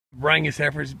Brangus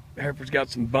Herefords got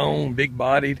some bone, big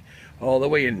bodied, all the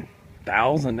way in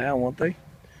 1,000 now, won't they?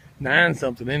 9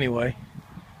 something anyway.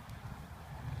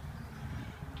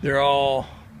 They're all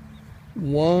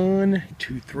 1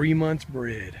 to 3 months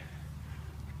bred.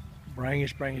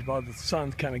 Brangus Baldies. The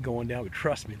sun's kind of going down, but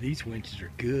trust me, these winches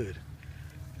are good.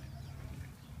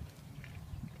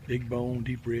 Big bone,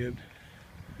 deep ribbed.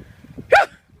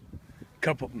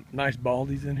 Couple nice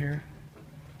baldies in here.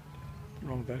 What's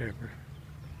wrong with that heifer?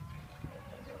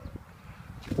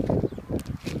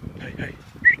 Hey.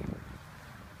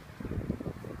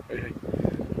 Hey.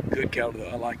 Good cattle though.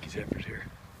 I like these heifers here.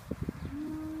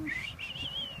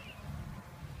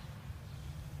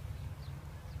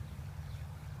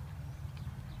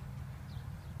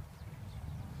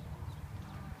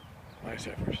 Nice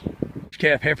heifers.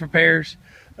 Calf heifer pairs.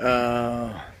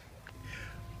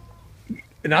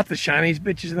 Not the shiniest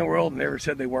bitches in the world. Never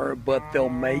said they were, but they'll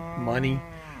make money.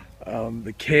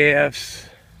 The calves,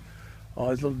 all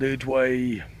these little dudes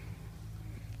weigh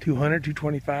 200,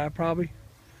 225 probably.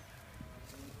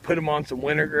 Put them on some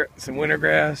winter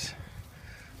grass.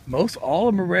 All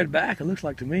of them are bred back, it looks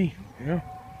like to me. You know,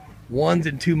 1's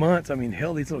in 2 months. I mean,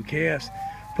 hell, these little calves.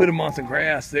 Put them on some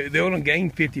grass. They don't gain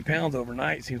 50 pounds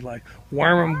overnight. Seems like.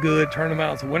 Worm them good. Turn them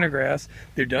out on some winter grass.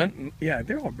 They're done. Yeah,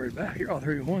 they're all bred back. Here, all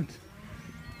 3 ones.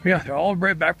 Yeah, they're all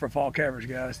bred back for fall calvers,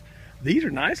 guys. These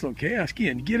are nice little calves.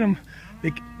 Again, get them.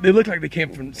 They look like they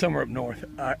came from somewhere up north.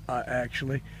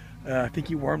 Actually, I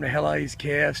think you worm the hell out of these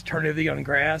calves, turn everything on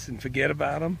grass, and forget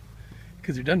about them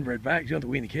because they're done bred back. You don't have to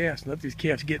wean the calves. Let these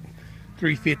calves get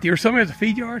 350. Or somebody has a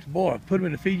feed yard. Boy, put them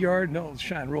in the feed yard, and they'll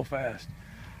shine real fast.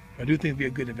 I do think it'd be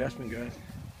a good investment, guys.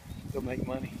 They'll make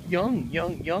money. Young.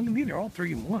 And these are all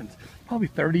 3 in 1s. Probably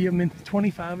 30 of them, and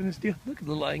 25 in this deal. Look at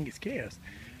the little Angus calves.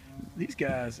 These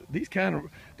guys, the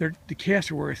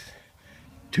calves are worth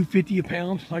 $250 a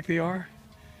pound, like they are.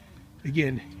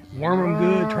 Again, worm them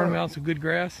good, turn them out some good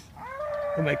grass.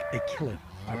 They'll make a killing,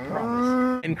 I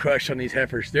promise. And crush on these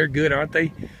heifers. They're good, aren't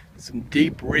they? Some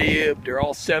deep rib. They're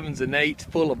all 7s and 8s,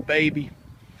 full of baby.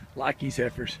 Like these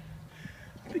heifers.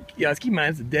 Yeah, let's keep in mind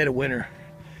it's the dead of winter.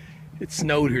 It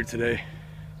snowed here today.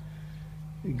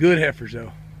 Good heifers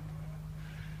though.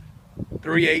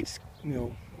 3/8,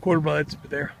 quarter bloods, but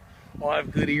they're all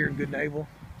have good ear and good navel.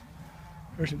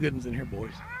 There's some good ones in here,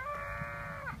 boys.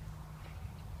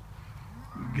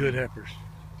 Good heifers.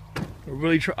 I'm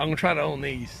gonna try to own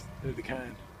these. They're the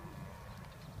kind.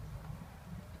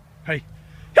 Hey.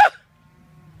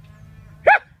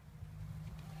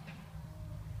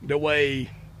 They weigh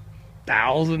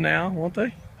 1,000 now, won't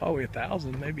they? Probably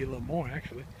 1,000, maybe a little more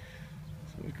actually.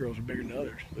 Some of these girls are bigger than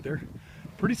others, but they're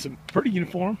pretty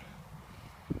uniform.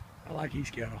 I like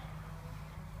these cattle.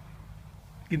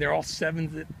 Again, they're all 7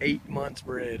 to 8 months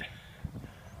bred.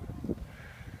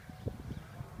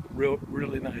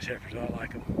 Really nice heifers. I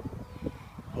like them.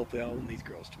 Hopefully, I'll own these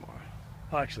girls tomorrow.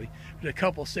 Actually, there's a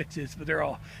couple 6s, but they're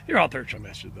all 3rd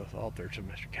trimester though. All 3rd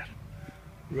trimester cattle.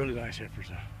 Really nice heifers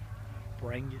though.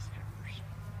 Brangus heifers.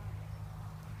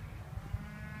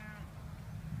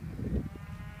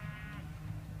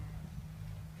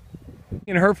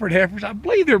 In Hereford heifers, I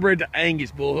believe they're bred to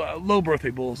Angus bulls, low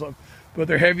birthday bulls, but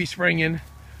they're heavy springing.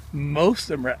 Most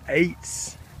of them are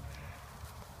 8s.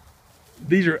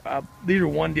 These are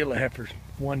one deal of heifers,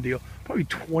 one deal, probably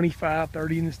 25,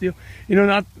 30 in this deal.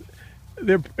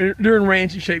 They're in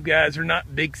ranching shape, guys. They're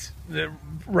not big.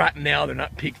 Right now, they're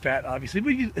not pig fat, obviously.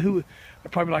 But who I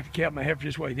probably like to cap my heifers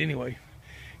this weight anyway.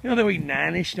 They weigh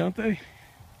 9-ish, don't they?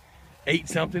 8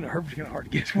 something. A Herefords kind of hard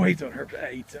to guess weights on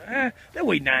Herefords. 8. They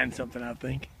weigh 9 something, I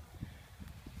think.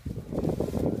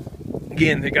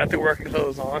 Again, they got their working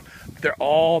clothes on. But they're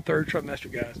all 3rd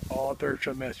trimester, guys. All 3rd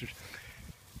trimesters.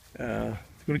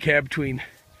 It's going to calve between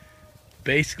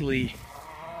basically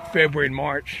February and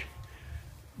March.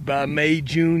 By May,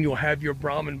 June, you'll have your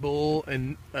Brahman bull,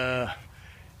 and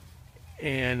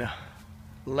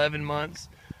 11 months,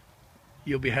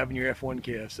 you'll be having your F1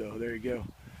 calf. So there you go.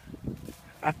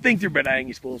 I think they're bred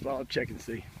Angus bulls, but I'll check and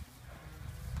see.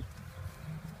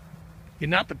 You're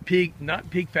not pig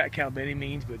fat cow by any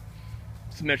means, but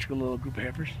symmetrical little group of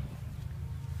heifers.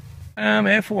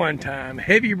 F1 time.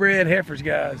 Heavy bred heifers,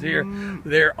 guys. Here,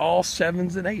 they're all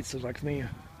 7s and 8s. Looks like me.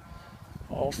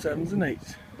 All 7s and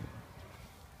 8s.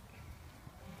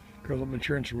 Girls, I'm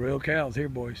maturing some real cows here,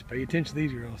 boys. Pay attention to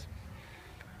these girls.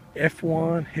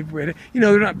 F1, heavy bred.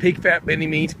 They're not pig fat by any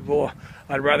means, but boy,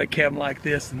 I'd rather calve them like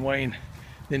this than weighing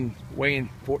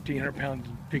 1,400 pounds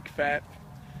of pig fat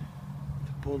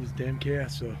to pull this damn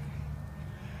calf. So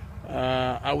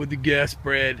I would guess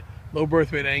bred low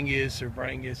birth weight Angus or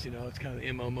Brangus. It's kind of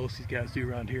the MO most of these guys do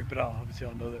around here, but obviously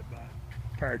I'll know that by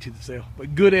prior to the sale.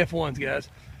 But good F1s, guys.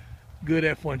 Good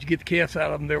F1s. You get the calves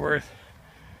out of them, they're worth,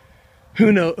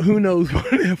 who knows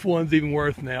what an F1's even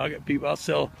worth now. I got people, I'll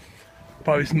sell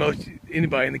probably most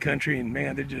anybody in the country, and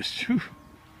man, they're just, whew,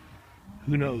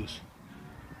 who knows.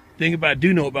 Thing about I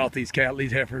do know about these cattle,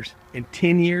 these heifers, in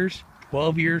 10 years,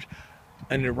 12 years,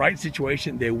 in the right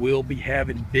situation, they will be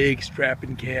having big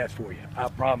strapping calves for you. I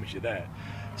promise you that.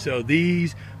 So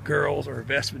these girls are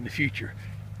investment in the future.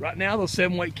 Right now, those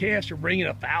 7-weight calves are bringing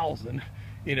 1,000,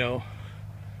 you know,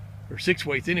 or 6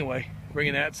 weights anyway,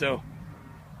 bringing that. So,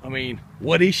 I mean,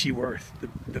 what is she worth?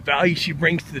 The value she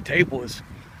brings to the table is,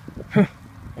 I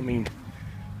mean,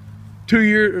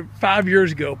 5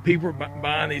 years ago, people were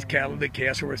buying these cattle. The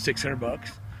calves were worth $600.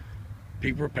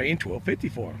 People were paying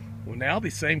 $1,250 for them. Well, now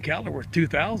these same cattle are worth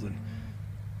 $2,000.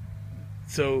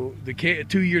 So the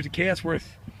 2 years of calves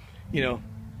worth, you know,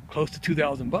 close to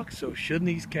 $2,000. So shouldn't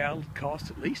these cattle cost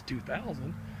at least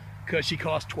 $2,000? Because she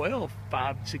cost $12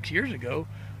 5, 6 years ago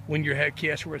when your head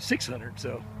calves were worth $600.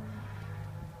 So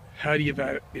how do you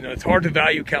value? You know, it's hard to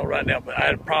value cattle right now, but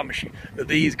I promise you that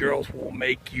these girls will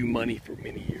make you money for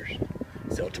many years.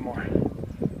 Sell tomorrow.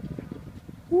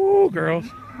 Woo, girls.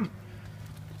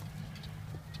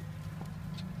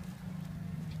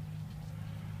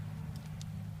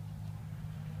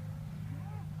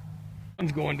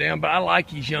 Sun's going down, but I like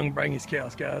these young Brangus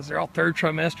cows, guys. They're all 3rd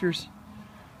trimesters.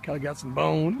 Kind of got some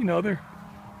bone. You know,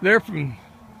 they're from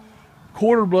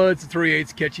quarter bloods to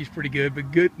 3/8 catchy's pretty good,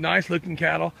 but good, nice looking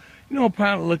cattle. You know,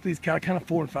 kind of look at these cattle, kind of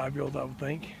 4 and 5 year olds, I would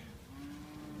think.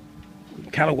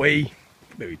 Kind of weigh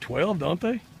maybe 12, don't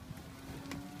they?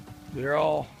 They're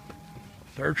all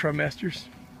 3rd trimesters,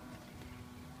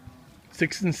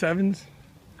 6s and 7s.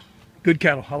 Good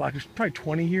cattle. I like. There's probably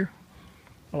 20 here.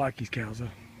 I like these cows though.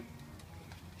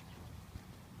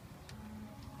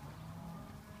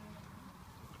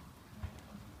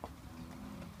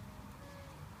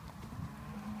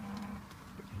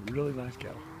 Really nice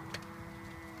cattle.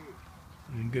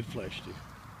 And good flesh too.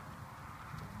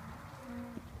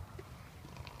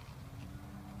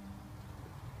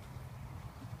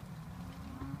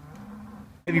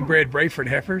 Heavy bred Braford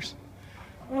heifers.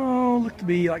 Oh, look to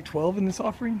be like 12 in this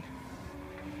offering.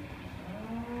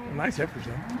 Nice heifers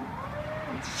though.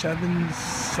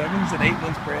 7s and 8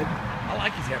 months bred. I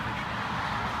like these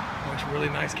heifers. Bunch of really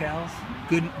nice cows.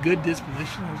 Good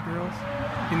disposition, those girls.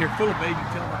 And they're full of baby.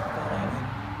 Tell them to fall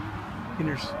out. And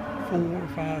there's 4,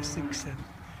 5, 6, 7.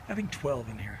 I think 12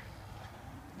 in here.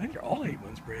 I think they're all 8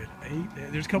 months bred.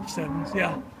 8. There's a couple 7s.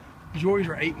 Yeah. Majorities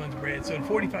are 8 months bred. So in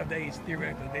 45 days,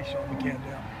 theoretically, they should all be calved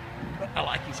out. But I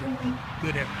like these heifers.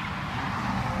 Good heifers.